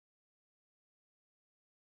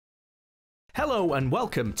Hello and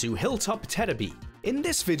welcome to Hill Top Terebi. In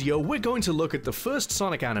this video, we're going to look at the first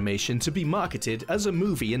Sonic animation to be marketed as a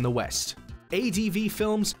movie in the West. ADV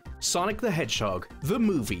Films' Sonic the Hedgehog, the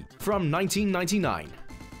movie, from 1999.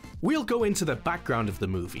 We'll go into the background of the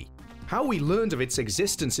movie, how we learned of its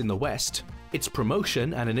existence in the West, its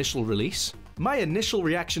promotion and initial release, my initial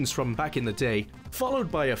reactions from back in the day,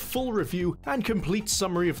 followed by a full review and complete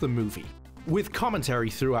summary of the movie, with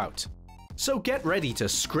commentary throughout. So get ready to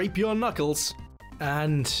scrape your knuckles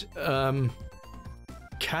and,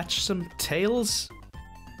 catch some tails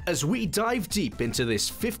as we dive deep into this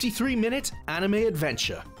 53-minute anime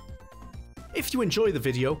adventure. If you enjoy the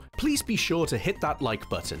video, please be sure to hit that like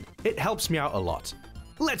button. It helps me out a lot.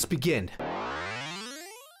 Let's begin.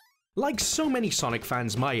 Like so many Sonic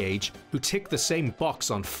fans my age who tick the same box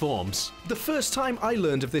on forums, the first time I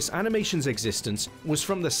learned of this animation's existence was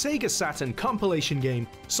from the Sega Saturn compilation game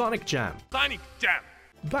Sonic Jam. Sonic Jam!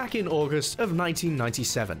 Back in August of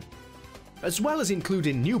 1997. As well as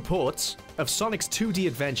including new ports of Sonic's 2D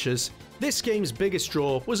adventures, this game's biggest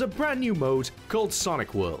draw was a brand new mode called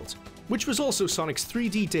Sonic World, which was also Sonic's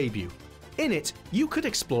 3D debut. In it, you could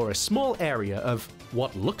explore a small area of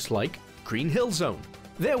what looks like Green Hill Zone.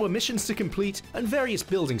 There were missions to complete and various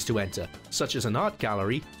buildings to enter, such as an art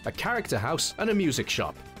gallery, a character house, and a music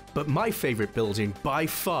shop. But my favorite building, by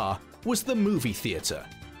far, was the movie theater.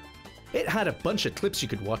 It had a bunch of clips you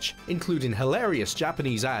could watch, including hilarious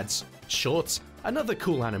Japanese ads, shorts, and other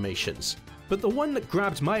cool animations. But the one that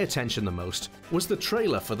grabbed my attention the most was the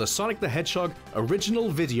trailer for the Sonic the Hedgehog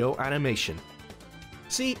original video animation.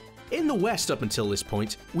 See, in the West up until this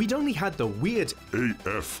point, we'd only had the weird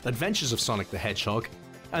AF adventures of Sonic the Hedgehog,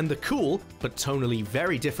 and the cool, but tonally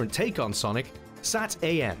very different take on Sonic, Sat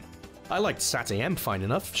AM. I liked Sat AM fine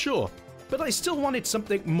enough, sure, but I still wanted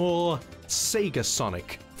something more Sega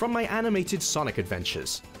Sonic from my animated Sonic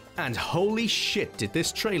adventures. And holy shit did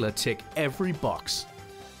this trailer tick every box.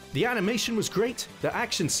 The animation was great, the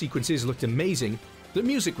action sequences looked amazing, the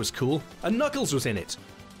music was cool, and Knuckles was in it,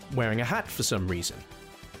 wearing a hat for some reason.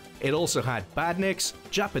 It also had Badniks,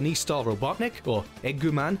 Japanese-style Robotnik, or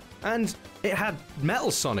Eggman, and it had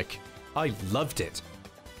Metal Sonic. I loved it.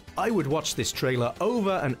 I would watch this trailer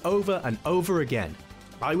over and over and over again.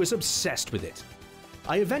 I was obsessed with it.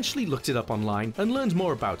 I eventually looked it up online and learned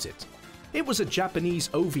more about it. It was a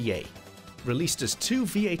Japanese OVA, released as 2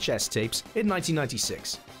 VHS tapes in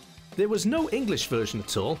 1996. There was no English version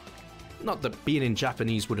at all, not that being in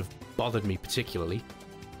Japanese would have bothered me particularly,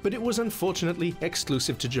 but it was unfortunately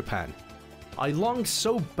exclusive to Japan. I longed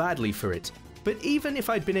so badly for it, but even if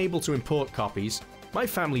I'd been able to import copies, my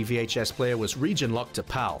family VHS player was region locked to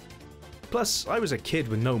PAL. Plus, I was a kid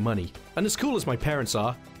with no money, and as cool as my parents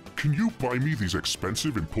are, can you buy me these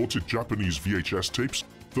expensive imported Japanese VHS tapes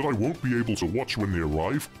that I won't be able to watch when they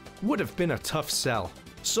arrive? Would have been a tough sell.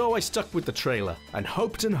 So I stuck with the trailer and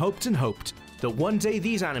hoped and hoped and hoped that one day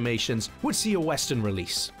these animations would see a Western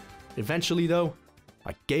release. Eventually though,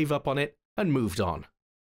 I gave up on it and moved on.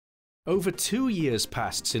 Over 2 years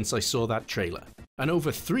passed since I saw that trailer, and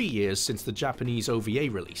over 3 years since the Japanese OVA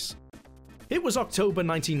release. It was October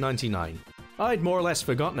 1999. I'd more or less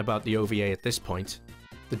forgotten about the OVA at this point.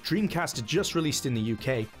 The Dreamcast had just released in the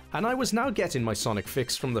UK, and I was now getting my Sonic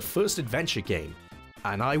fix from the first adventure game.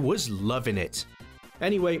 And I was loving it.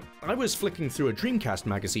 Anyway, I was flicking through a Dreamcast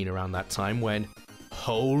magazine around that time when,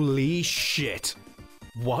 holy shit!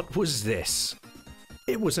 What was this?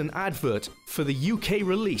 It was an advert for the UK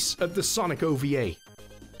release of the Sonic OVA.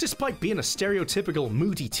 Despite being a stereotypical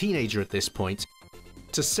moody teenager at this point,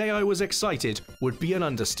 to say I was excited would be an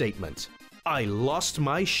understatement. I lost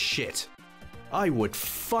my shit. I would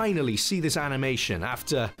finally see this animation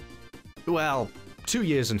after, well, 2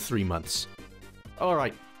 years and 3 months.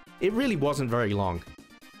 Alright, it really wasn't very long,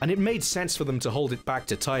 and it made sense for them to hold it back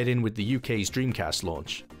to tie it in with the UK's Dreamcast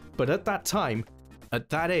launch. But at that time, at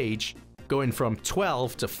that age, going from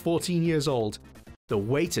 12 to 14 years old, the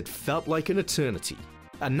wait had felt like an eternity.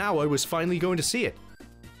 And now I was finally going to see it.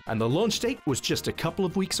 And the launch date was just a couple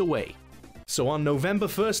of weeks away. So on November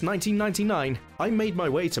 1st, 1999, I made my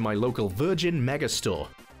way to my local Virgin Megastore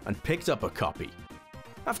and picked up a copy.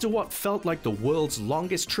 After what felt like the world's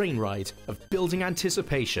longest train ride of building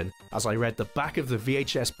anticipation as I read the back of the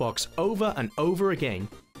VHS box over and over again,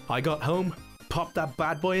 I got home, popped that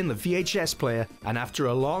bad boy in the VHS player, and after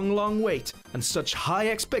a long wait and such high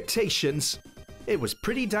expectations, it was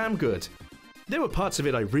pretty damn good. There were parts of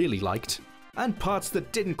it I really liked, and parts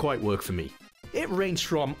that didn't quite work for me. It ranged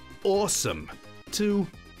from awesome to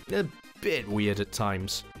a bit weird at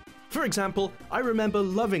times. For example, I remember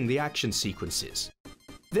loving the action sequences.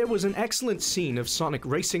 There was an excellent scene of Sonic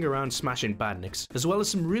racing around smashing badniks, as well as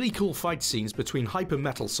some really cool fight scenes between Hyper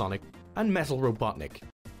Metal Sonic and Metal Robotnik.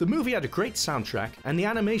 The movie had a great soundtrack, and the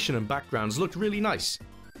animation and backgrounds looked really nice.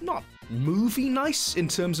 Not movie nice in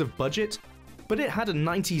terms of budget, but it had a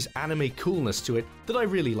 90s anime coolness to it that I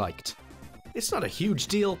really liked. It's not a huge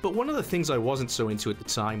deal, but one of the things I wasn't so into at the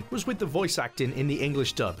time was with the voice acting in the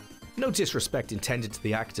English dub. No disrespect intended to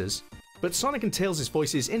the actors, but Sonic and Tails'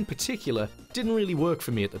 voices in particular didn't really work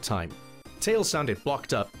for me at the time. Tails sounded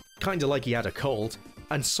blocked up, kinda like he had a cold,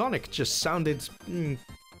 and Sonic just sounded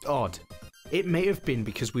odd. It may have been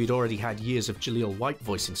because we'd already had years of Jaleel White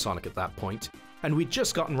voicing Sonic at that point, and we'd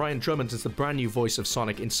just gotten Ryan Drummond as the brand new voice of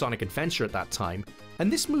Sonic in Sonic Adventure at that time,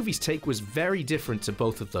 and this movie's take was very different to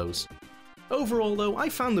both of those. Overall though, I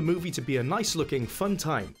found the movie to be a nice looking, fun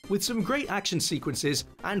time, with some great action sequences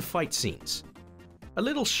and fight scenes. A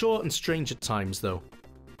little short and strange at times though.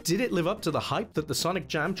 Did it live up to the hype that the Sonic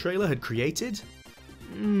Jam trailer had created?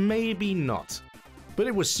 Maybe not. But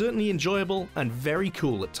it was certainly enjoyable and very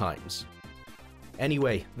cool at times.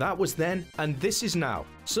 Anyway, that was then, and this is now.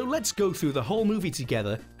 So let's go through the whole movie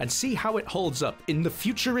together and see how it holds up in the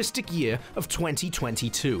futuristic year of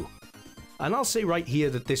 2022. And I'll say right here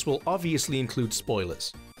that this will obviously include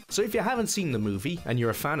spoilers. So if you haven't seen the movie and you're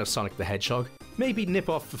a fan of Sonic the Hedgehog, maybe nip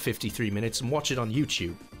off for 53 minutes and watch it on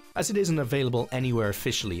YouTube, as it isn't available anywhere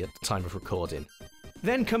officially at the time of recording.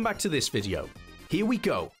 Then come back to this video. Here we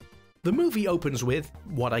go. The movie opens with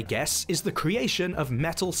what I guess is the creation of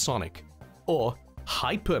Metal Sonic, or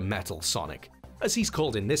Hyper Metal Sonic, as he's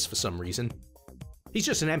called in this for some reason. He's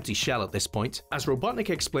just an empty shell at this point, as Robotnik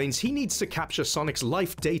explains he needs to capture Sonic's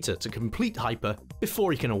life data to complete Hyper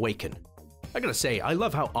before he can awaken. I gotta say, I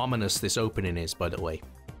love how ominous this opening is, by the way,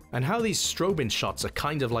 and how these strobing shots are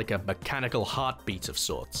kind of like a mechanical heartbeat of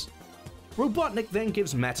sorts. Robotnik then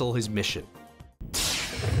gives Metal his mission.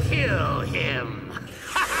 Kill him!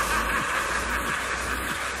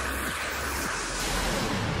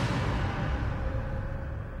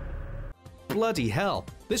 Bloody hell,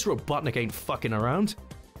 this Robotnik ain't fucking around.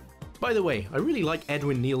 By the way, I really like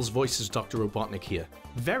Edwin Neal's voice as Dr. Robotnik here.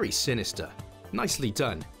 Very sinister. Nicely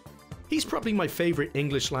done. He's probably my favourite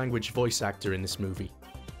English language voice actor in this movie.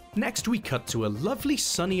 Next we cut to a lovely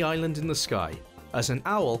sunny island in the sky, as an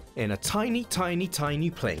owl in a tiny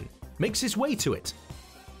plane makes his way to it.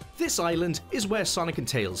 This island is where Sonic and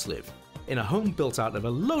Tails live, in a home built out of a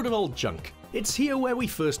load of old junk. It's here where we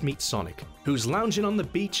first meet Sonic, who's lounging on the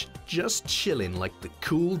beach, just chilling like the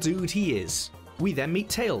cool dude he is. We then meet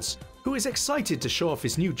Tails, who is excited to show off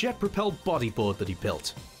his new jet-propelled bodyboard that he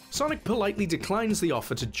built. Sonic politely declines the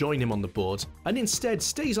offer to join him on the board, and instead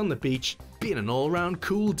stays on the beach, being an all-round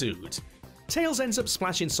cool dude. Tails ends up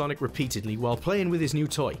splashing Sonic repeatedly while playing with his new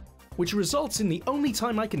toy, which results in the only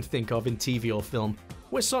time I can think of in TV or film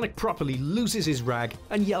where Sonic properly loses his rag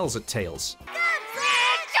and yells at Tails.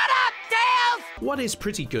 What is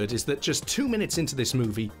pretty good is that just 2 minutes into this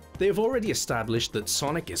movie, they have already established that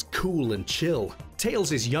Sonic is cool and chill,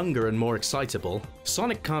 Tails is younger and more excitable,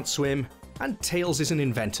 Sonic can't swim, and Tails is an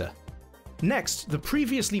inventor. Next, the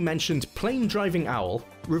previously mentioned plane-driving owl,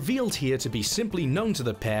 revealed here to be simply known to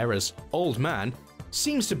the pair as Old Man,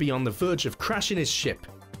 seems to be on the verge of crashing his ship,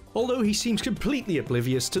 although he seems completely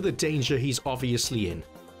oblivious to the danger he's obviously in.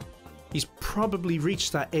 He's probably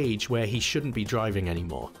reached that age where he shouldn't be driving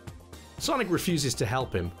anymore. Sonic refuses to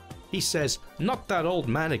help him. He says, "Not that old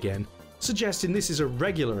man again," suggesting this is a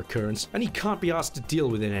regular occurrence and he can't be asked to deal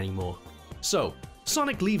with it anymore. So,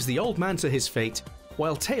 Sonic leaves the old man to his fate,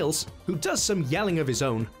 while Tails, who does some yelling of his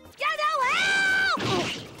own,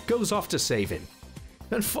 goes off to save him.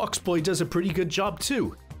 And Foxboy does a pretty good job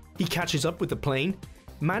too. He catches up with the plane,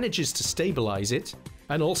 manages to stabilize it,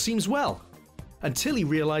 and all seems well, until he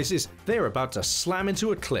realizes they're about to slam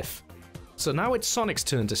into a cliff. So now it's Sonic's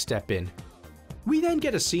turn to step in. We then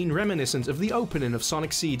get a scene reminiscent of the opening of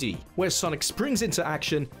Sonic CD, where Sonic springs into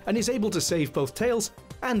action and is able to save both Tails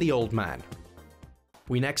and the old man.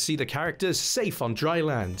 We next see the characters safe on dry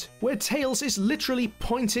land, where Tails is literally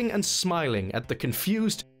pointing and smiling at the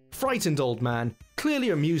confused, frightened old man, clearly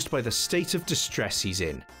amused by the state of distress he's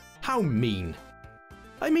in. How mean.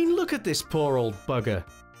 I mean, look at this poor old bugger.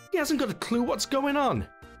 He hasn't got a clue what's going on.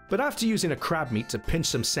 But after using a crab meat to pinch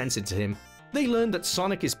some sense into him, they learn that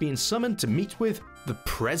Sonic is being summoned to meet with the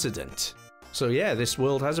President. So yeah, this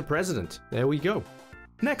world has a president. There we go.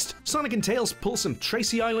 Next, Sonic and Tails pull some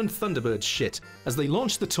Tracy Island Thunderbird shit as they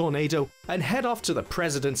launch the tornado and head off to the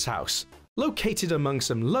President's house, located among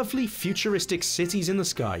some lovely futuristic cities in the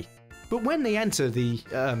sky. But when they enter the,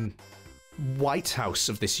 White House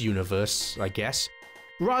of this universe, I guess,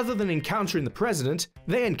 rather than encountering the President,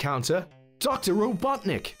 they encounter Dr.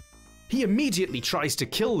 Robotnik! He immediately tries to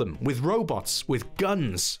kill them with robots, with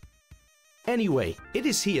guns. Anyway, it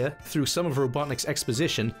is here, through some of Robotnik's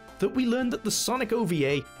exposition, that we learn that the Sonic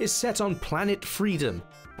OVA is set on planet Freedom,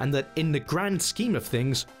 and that in the grand scheme of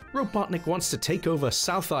things, Robotnik wants to take over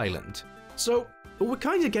South Island. So, we're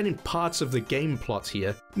kind of getting parts of the game plot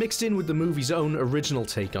here, mixed in with the movie's own original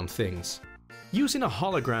take on things. Using a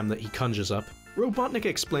hologram that he conjures up, Robotnik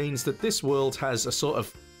explains that this world has a sort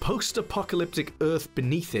of post-apocalyptic Earth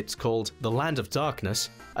beneath it called the Land of Darkness,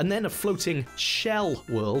 and then a floating shell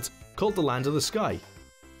world called the Land of the Sky.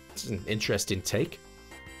 It's an interesting take.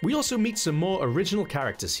 We also meet some more original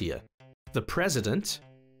characters here. The President,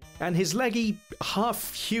 and his leggy,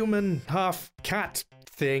 half-human, half-cat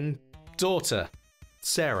thing, daughter,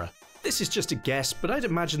 Sarah. This is just a guess, but I'd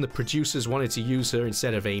imagine the producers wanted to use her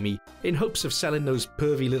instead of Amy, in hopes of selling those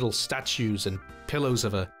pervy little statues and pillows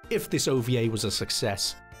of her, if this OVA was a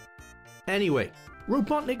success. Anyway,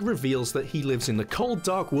 Robotnik reveals that he lives in the cold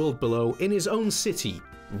dark world below in his own city,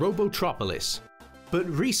 Robotropolis. But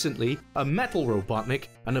recently, a metal Robotnik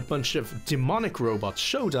and a bunch of demonic robots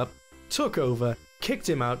showed up, took over, kicked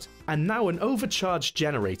him out, and now an overcharged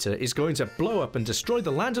generator is going to blow up and destroy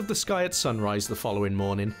the Land of the Sky at sunrise the following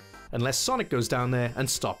morning, unless Sonic goes down there and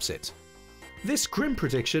stops it. This grim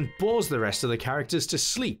prediction bores the rest of the characters to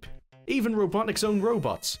sleep, even Robotnik's own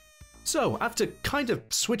robots. So, after kind of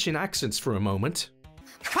switching accents for a moment...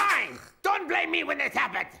 Fine! Don't blame me when this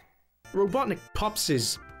happened! Robotnik pops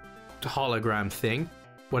his hologram thing,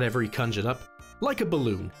 whatever he conjured up, like a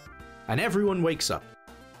balloon, and everyone wakes up.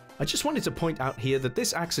 I just wanted to point out here that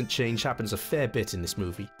this accent change happens a fair bit in this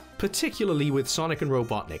movie, particularly with Sonic and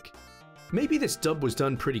Robotnik. Maybe this dub was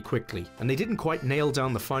done pretty quickly, and they didn't quite nail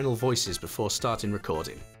down the final voices before starting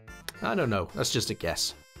recording. I don't know, that's just a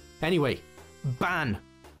guess. Anyway, ban!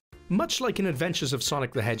 Much like in Adventures of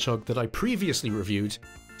Sonic the Hedgehog that I previously reviewed,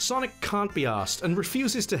 Sonic can't be arsed and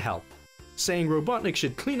refuses to help, saying Robotnik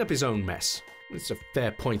should clean up his own mess. It's a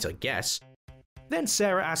fair point, I guess. Then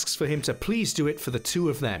Sarah asks for him to please do it for the two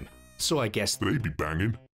of them, so I guess They'd be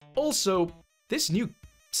banging. Also, this new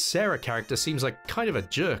Sarah character seems like kind of a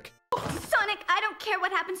jerk. Sonic, I don't care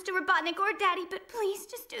what happens to Robotnik or Daddy, but please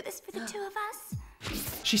just do this for the two of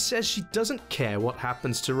us. She says she doesn't care what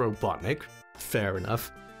happens to Robotnik, fair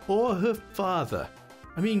enough, or her father.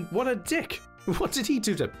 I mean, what a dick. What did he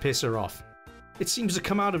do to piss her off? It seems to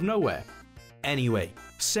come out of nowhere. Anyway,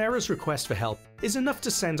 Sarah's request for help is enough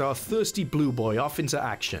to send our thirsty blue boy off into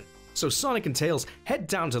action. So Sonic and Tails head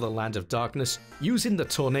down to the Land of Darkness using the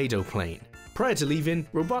tornado plane. Prior to leaving,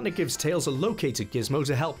 Robotnik gives Tails a locator gizmo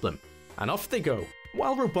to help them, and off they go,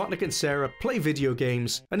 while Robotnik and Sarah play video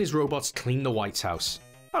games and his robots clean the White House.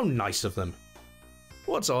 How nice of them.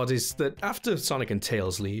 What's odd is that after Sonic and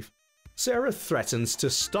Tails leave, Sarah threatens to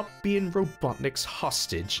stop being Robotnik's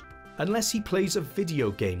hostage unless he plays a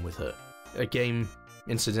video game with her. A game,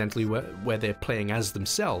 incidentally, where they're playing as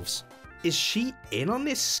themselves. Is she in on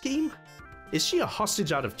this scheme? Is she a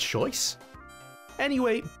hostage out of choice?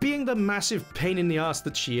 Anyway, being the massive pain in the ass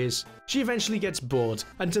that she is, she eventually gets bored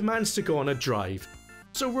and demands to go on a drive.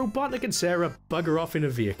 So Robotnik and Sarah bugger off in a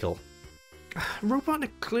vehicle.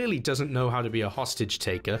 Robotnik clearly doesn't know how to be a hostage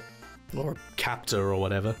taker, or captor or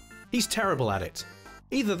whatever. He's terrible at it.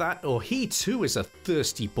 Either that or he too is a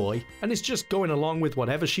thirsty boy and is just going along with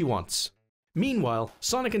whatever she wants. Meanwhile,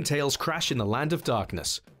 Sonic and Tails crash in the Land of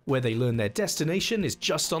Darkness, where they learn their destination is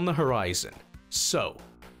just on the horizon. So,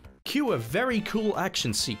 cue a very cool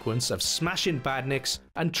action sequence of smashing badniks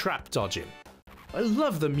and trap dodging. I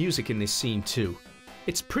love the music in this scene too.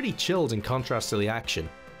 It's pretty chilled in contrast to the action.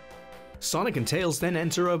 Sonic and Tails then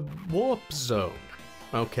enter a warp zone.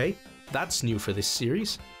 Okay, that's new for this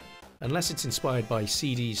series. Unless it's inspired by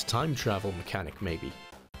CD's time travel mechanic, maybe.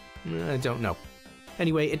 I don't know.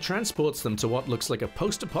 Anyway, it transports them to what looks like a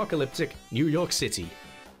post-apocalyptic New York City.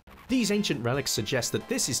 These ancient relics suggest that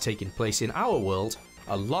this is taking place in our world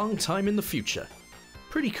a long time in the future.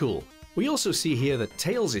 Pretty cool. We also see here that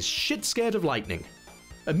Tails is shit scared of lightning.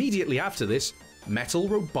 Immediately after this, Metal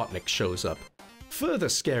Robotnik shows up, further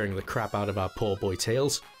scaring the crap out of our poor boy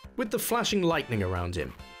Tails, with the flashing lightning around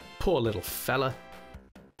him. Poor little fella.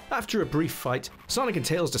 After a brief fight, Sonic and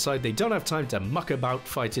Tails decide they don't have time to muck about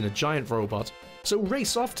fighting a giant robot, so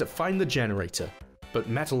race off to find the generator. But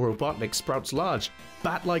Metal Robotnik sprouts large,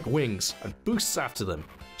 bat-like wings and boosts after them,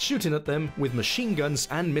 shooting at them with machine guns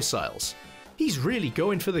and missiles. He's really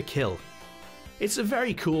going for the kill. It's a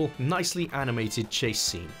very cool, nicely animated chase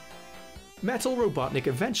scene. Metal Robotnik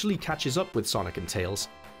eventually catches up with Sonic and Tails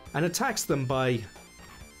and attacks them by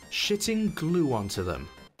shitting glue onto them.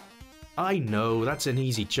 I know that's an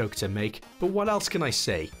easy joke to make, but what else can I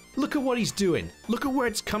say? Look at what he's doing. Look at where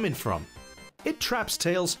it's coming from. It traps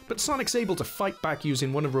Tails, but Sonic's able to fight back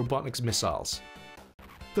using one of Robotnik's missiles.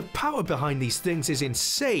 The power behind these things is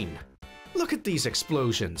insane. Look at these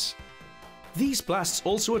explosions. These blasts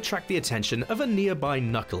also attract the attention of a nearby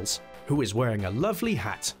Knuckles, who is wearing a lovely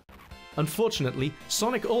hat. Unfortunately,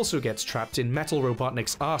 Sonic also gets trapped in Metal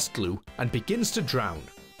Robotnik's arse glue and begins to drown.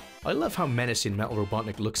 I love how menacing Metal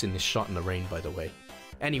Robotnik looks in this shot in the rain, by the way.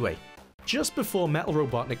 Anyway, just before Metal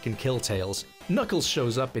Robotnik can kill Tails, Knuckles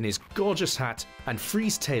shows up in his gorgeous hat and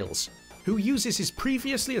frees Tails, who uses his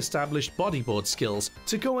previously established bodyboard skills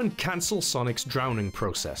to go and cancel Sonic's drowning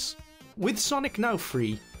process. With Sonic now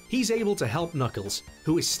free, he's able to help Knuckles,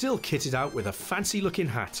 who is still kitted out with a fancy-looking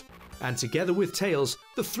hat, and together with Tails,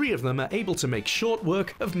 the three of them are able to make short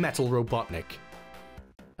work of Metal Robotnik.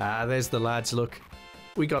 Ah, there's the lads, look.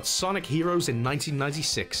 We got Sonic Heroes in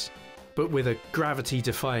 1996, but with a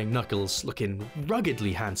gravity-defying Knuckles looking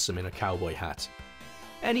ruggedly handsome in a cowboy hat.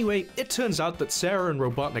 Anyway, it turns out that Sarah and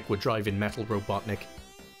Robotnik were driving Metal Robotnik,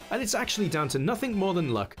 and it's actually down to nothing more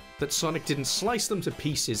than luck that Sonic didn't slice them to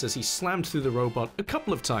pieces as he slammed through the robot a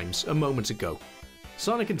couple of times a moment ago.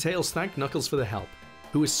 Sonic and Tails thank Knuckles for the help,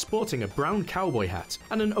 who is sporting a brown cowboy hat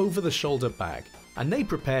and an over-the-shoulder bag, and they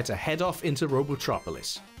prepare to head off into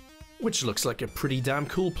Robotropolis, which looks like a pretty damn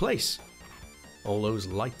cool place. All those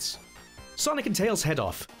lights. Sonic and Tails head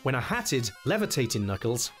off when a hatted, levitating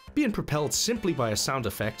Knuckles, being propelled simply by a sound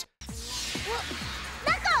effect,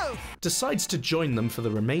 Knuckles! decides to join them for the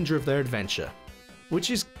remainder of their adventure. Which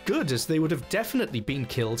is good, as they would have definitely been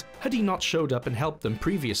killed had he not showed up and helped them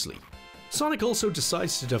previously. Sonic also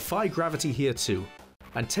decides to defy gravity here too,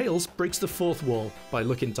 and Tails breaks the fourth wall by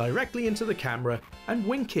looking directly into the camera and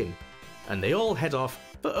winking, and they all head off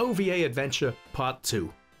for OVA Adventure Part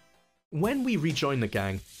 2. When we rejoin the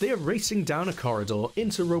gang, they are racing down a corridor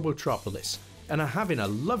into Robotropolis and are having a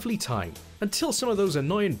lovely time until some of those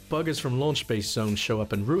annoying buggers from Launch Base Zone show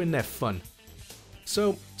up and ruin their fun.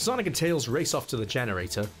 So, Sonic and Tails race off to the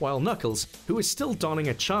generator, while Knuckles, who is still donning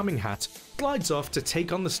a charming hat, glides off to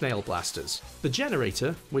take on the Snail Blasters. The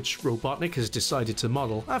generator, which Robotnik has decided to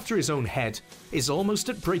model after his own head, is almost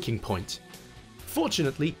at breaking point.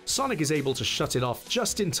 Fortunately, Sonic is able to shut it off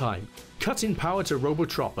just in time, cutting power to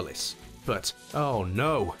Robotropolis. But, oh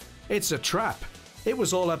no, it's a trap. It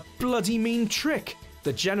was all a bloody mean trick.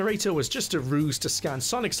 The generator was just a ruse to scan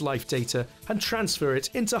Sonic's life data and transfer it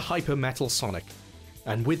into Hyper Metal Sonic.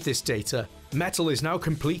 And with this data, Metal is now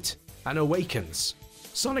complete and awakens.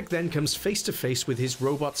 Sonic then comes face to face with his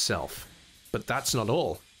robot self. But that's not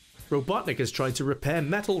all. Robotnik has tried to repair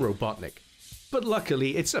Metal Robotnik, but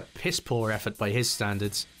luckily it's a piss-poor effort by his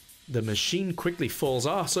standards. The machine quickly falls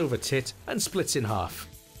arse over tit and splits in half.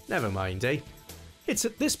 Never mind, eh? It's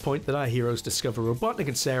at this point that our heroes discover Robotnik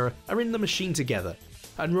and Sarah are in the machine together,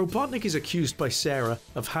 and Robotnik is accused by Sarah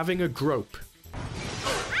of having a grope.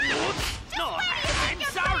 No, I'm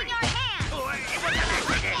sorry. It was an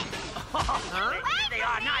accident. They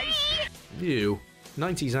are nice. Ew,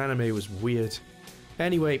 90s anime was weird.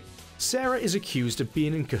 Anyway, Sarah is accused of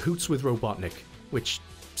being in cahoots with Robotnik, which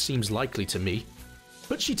seems likely to me,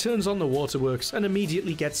 but she turns on the waterworks and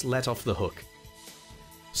immediately gets let off the hook.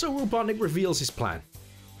 So Robotnik reveals his plan.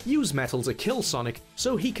 Use Metal to kill Sonic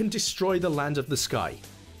so he can destroy the Land of the Sky.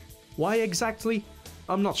 Why exactly?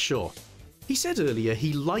 I'm not sure. He said earlier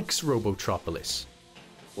he likes Robotropolis.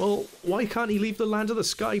 Well, why can't he leave the Land of the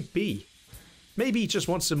Sky be? Maybe he just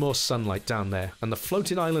wants some more sunlight down there and the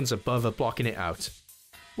floating islands above are blocking it out.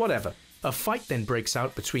 Whatever, a fight then breaks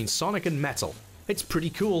out between Sonic and Metal. It's pretty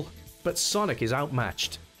cool, but Sonic is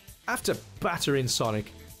outmatched. After battering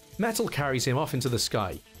Sonic, Metal carries him off into the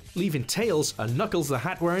sky, leaving Tails and Knuckles the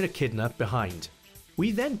hat-wearing echidna behind.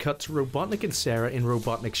 We then cut to Robotnik and Sarah in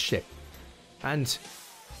Robotnik's ship. And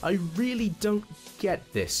I really don't get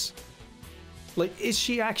this. Like, is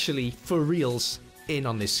she actually, for reals, in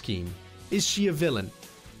on this scheme? Is she a villain?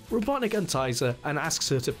 Robotnik unties her and asks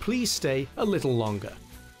her to please stay a little longer.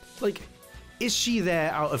 Like, is she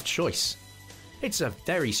there out of choice? It's a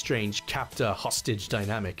very strange captor-hostage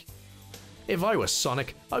dynamic. If I was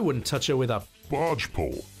Sonic, I wouldn't touch her with a Barge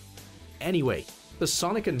pole. Anyway, the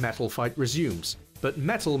Sonic and Metal fight resumes, but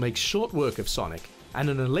Metal makes short work of Sonic, and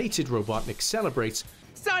an elated Robotnik celebrates,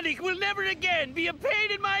 Sonic will never again be a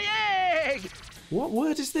pain in my egg. what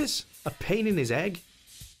word is this? A pain in his egg?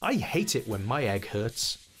 I hate it when my egg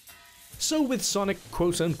hurts. So with Sonic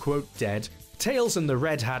quote-unquote dead, Tails and the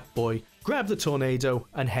Red Hat Boy grab the tornado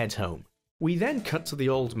and head home. We then cut to the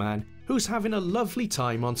old man, who's having a lovely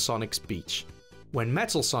time on Sonic's beach, when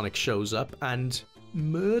Metal Sonic shows up and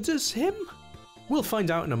murders him? We'll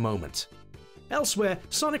find out in a moment. Elsewhere,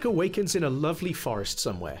 Sonic awakens in a lovely forest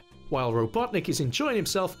somewhere, while Robotnik is enjoying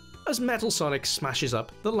himself as Metal Sonic smashes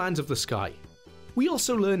up the Land of the Sky. We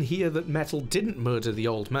also learn here that Metal didn't murder the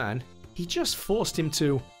old man, he just forced him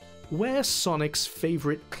to wear Sonic's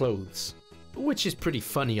favourite clothes. Which is pretty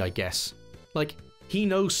funny, I guess. Like, he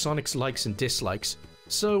knows Sonic's likes and dislikes,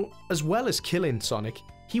 so as well as killing Sonic,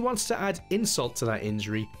 he wants to add insult to that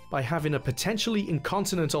injury by having a potentially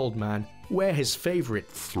incontinent old man wear his favourite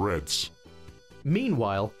threads.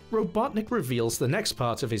 Meanwhile, Robotnik reveals the next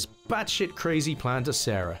part of his batshit crazy plan to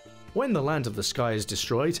Sarah. When the Land of the Sky is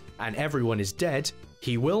destroyed and everyone is dead,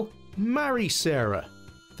 he will marry Sarah.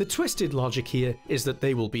 The twisted logic here is that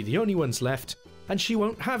they will be the only ones left and she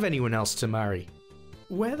won't have anyone else to marry.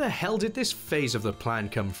 Where the hell did this phase of the plan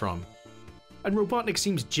come from? And Robotnik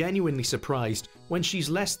seems genuinely surprised when she's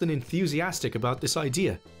less than enthusiastic about this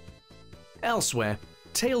idea. Elsewhere,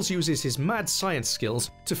 Tails uses his mad science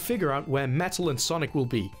skills to figure out where Metal and Sonic will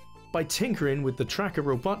be by tinkering with the tracker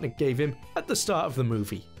Robotnik gave him at the start of the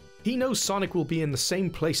movie. He knows Sonic will be in the same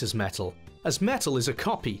place as Metal is a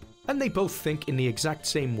copy, and they both think in the exact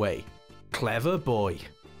same way. Clever boy.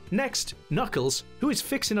 Next, Knuckles, who is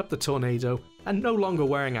fixing up the tornado and no longer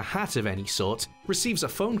wearing a hat of any sort, receives a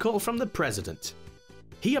phone call from the President.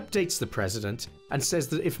 He updates the President and says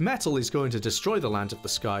that if Metal is going to destroy the Land of the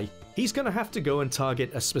Sky, he's going to have to go and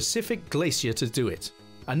target a specific glacier to do it.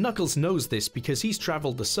 And Knuckles knows this because he's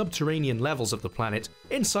travelled the subterranean levels of the planet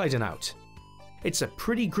inside and out. It's a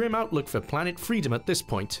pretty grim outlook for planet freedom at this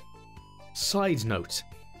point. Side note,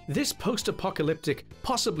 this post-apocalyptic,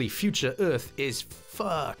 possibly future Earth is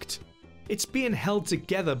fucked. It's being held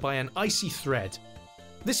together by an icy thread.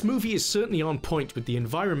 This movie is certainly on point with the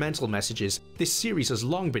environmental messages this series has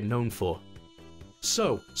long been known for.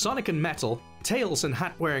 So, Sonic and Metal, Tails and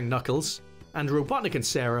hat-wearing Knuckles, and Robotnik and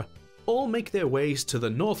Sarah all make their ways to the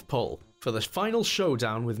North Pole for the final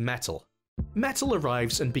showdown with Metal. Metal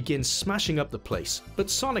arrives and begins smashing up the place, but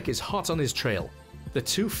Sonic is hot on his trail. The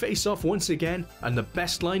two face off once again, and the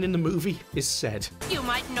best line in the movie is said. You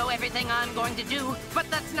might know everything I'm going to do, but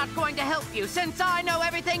that's not going to help you since I know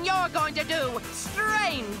everything you're going to do.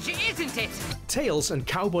 Strange, isn't it? Tails and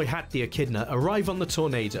Cowboy Hat the Echidna arrive on the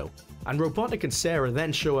tornado, and Robotnik and Sarah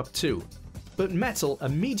then show up too. But Metal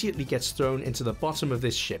immediately gets thrown into the bottom of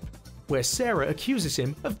this ship, where Sarah accuses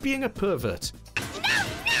him of being a pervert.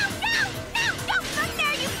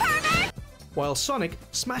 While Sonic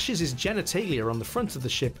smashes his genitalia on the front of the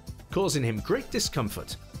ship, causing him great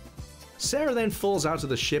discomfort. Sarah then falls out of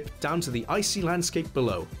the ship down to the icy landscape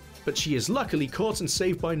below, but she is luckily caught and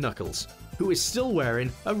saved by Knuckles, who is still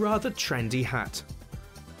wearing a rather trendy hat.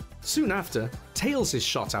 Soon after, Tails is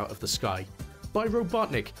shot out of the sky by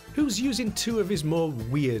Robotnik, who's using two of his more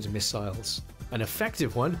weird missiles. An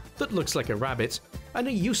effective one that looks like a rabbit, and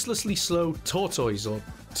a uselessly slow tortoise or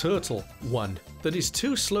turtle one that is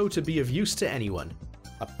too slow to be of use to anyone.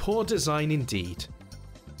 A poor design indeed.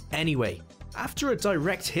 Anyway, after a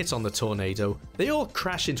direct hit on the tornado, they all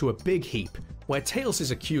crash into a big heap, where Tails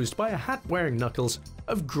is accused by a hat-wearing Knuckles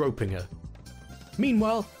of groping her.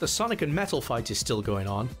 Meanwhile, the Sonic and Metal fight is still going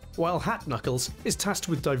on, while Hat Knuckles is tasked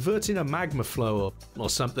with diverting a magma flow or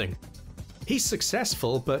something. He's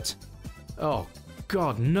successful, but... oh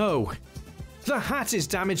god no! The hat is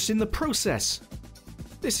damaged in the process!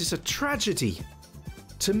 This is a tragedy!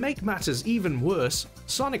 To make matters even worse,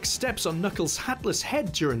 Sonic steps on Knuckles' hatless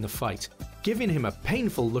head during the fight, giving him a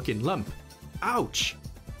painful looking lump. Ouch!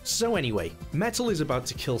 So anyway, Metal is about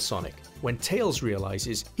to kill Sonic, when Tails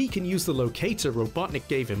realizes he can use the locator Robotnik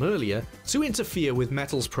gave him earlier to interfere with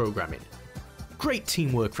Metal's programming. Great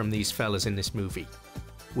teamwork from these fellas in this movie.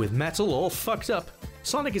 With Metal all fucked up,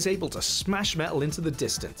 Sonic is able to smash Metal into the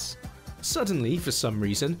distance. Suddenly, for some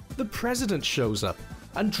reason, the President shows up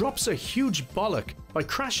and drops a huge bollock by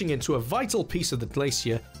crashing into a vital piece of the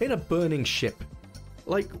glacier in a burning ship.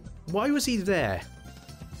 Like, why was he there?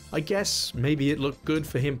 I guess maybe it looked good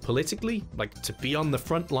for him politically, like to be on the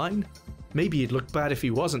front line? Maybe it'd look bad if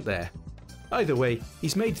he wasn't there. Either way,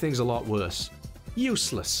 he's made things a lot worse.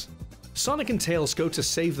 Useless. Sonic and Tails go to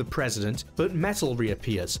save the President, but Metal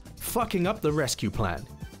reappears, fucking up the rescue plan.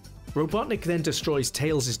 Robotnik then destroys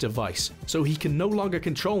Tails' device, so he can no longer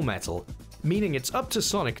control Metal, meaning it's up to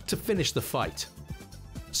Sonic to finish the fight.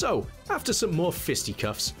 So, after some more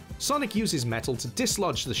fisticuffs, Sonic uses Metal to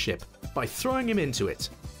dislodge the ship by throwing him into it.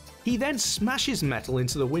 He then smashes Metal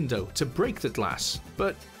into the window to break the glass,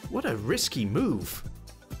 but what a risky move.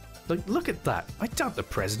 Like, look at that, I doubt the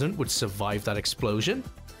President would survive that explosion,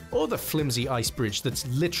 or the flimsy ice bridge that's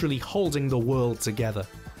literally holding the world together.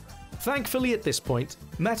 Thankfully at this point,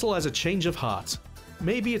 Metal has a change of heart.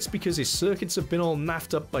 Maybe it's because his circuits have been all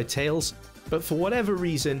naffed up by Tails, but for whatever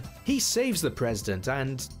reason, he saves the President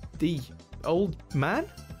and the old man?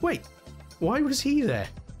 Wait, why was he there?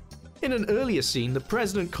 In an earlier scene, the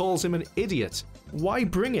president calls him an idiot. Why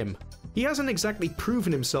bring him? He hasn't exactly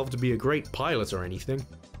proven himself to be a great pilot or anything.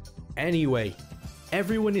 Anyway,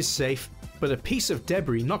 everyone is safe, but a piece of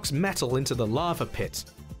debris knocks Metal into the lava pit.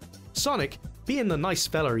 Sonic, being the nice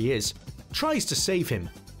fella he is, tries to save him,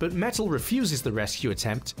 but Metal refuses the rescue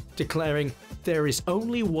attempt, declaring there is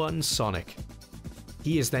only one Sonic.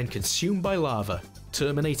 He is then consumed by lava,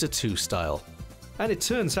 Terminator 2 style. And it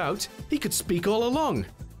turns out he could speak all along.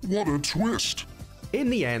 What a twist! In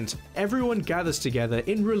the end, everyone gathers together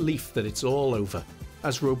in relief that it's all over,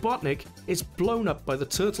 as Robotnik is blown up by the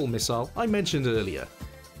turtle missile I mentioned earlier.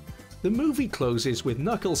 The movie closes with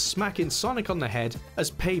Knuckles smacking Sonic on the head as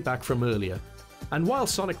payback from earlier, and while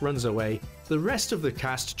Sonic runs away, the rest of the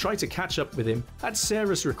cast try to catch up with him at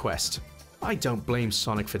Sarah's request. I don't blame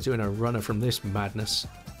Sonic for doing a runner from this madness.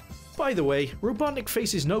 By the way, Robotnik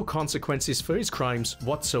faces no consequences for his crimes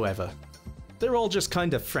whatsoever. They're all just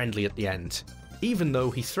kinda friendly at the end, even though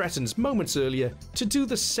he threatens moments earlier to do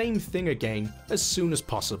the same thing again as soon as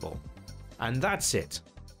possible. And that's it.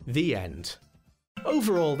 The end.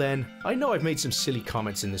 Overall then, I know I've made some silly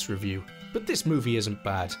comments in this review, but this movie isn't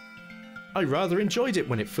bad. I rather enjoyed it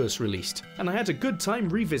when it first released, and I had a good time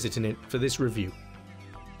revisiting it for this review.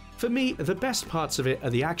 For me, the best parts of it are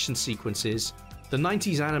the action sequences, the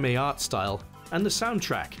 90s anime art style, and the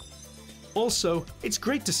soundtrack. Also, it's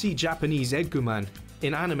great to see Japanese Eggman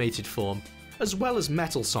in animated form, as well as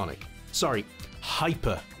Metal Sonic. Sorry,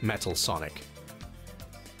 Hyper Metal Sonic.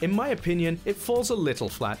 In my opinion, it falls a little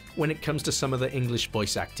flat when it comes to some of the English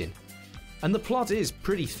voice acting, and the plot is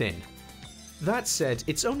pretty thin. That said,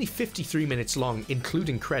 it's only 53 minutes long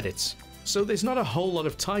including credits, so there's not a whole lot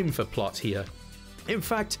of time for plot here. In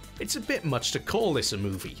fact, it's a bit much to call this a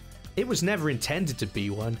movie. It was never intended to be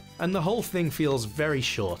one, and the whole thing feels very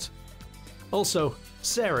short. Also,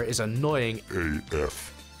 Sarah is annoying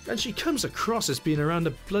AF. And she comes across as being around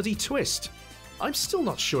a bloody twist. I'm still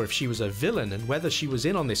not sure if she was a villain and whether she was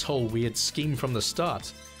in on this whole weird scheme from the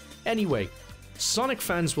start. Anyway, Sonic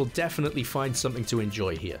fans will definitely find something to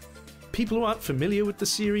enjoy here. People who aren't familiar with the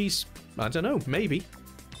series, I don't know, maybe.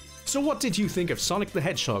 So what did you think of Sonic the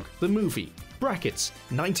Hedgehog, the movie, brackets,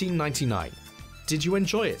 1999? Did you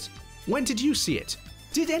enjoy it? When did you see it?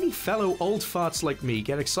 Did any fellow old farts like me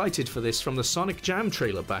get excited for this from the Sonic Jam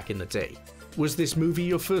trailer back in the day? Was this movie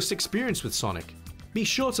your first experience with Sonic? Be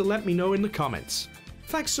sure to let me know in the comments.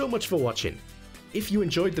 Thanks so much for watching. If you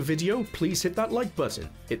enjoyed the video, please hit that like button.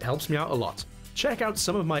 It helps me out a lot. Check out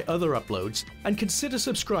some of my other uploads and consider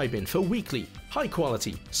subscribing for weekly, high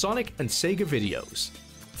quality Sonic and Sega videos.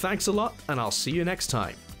 Thanks a lot, and I'll see you next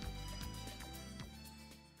time.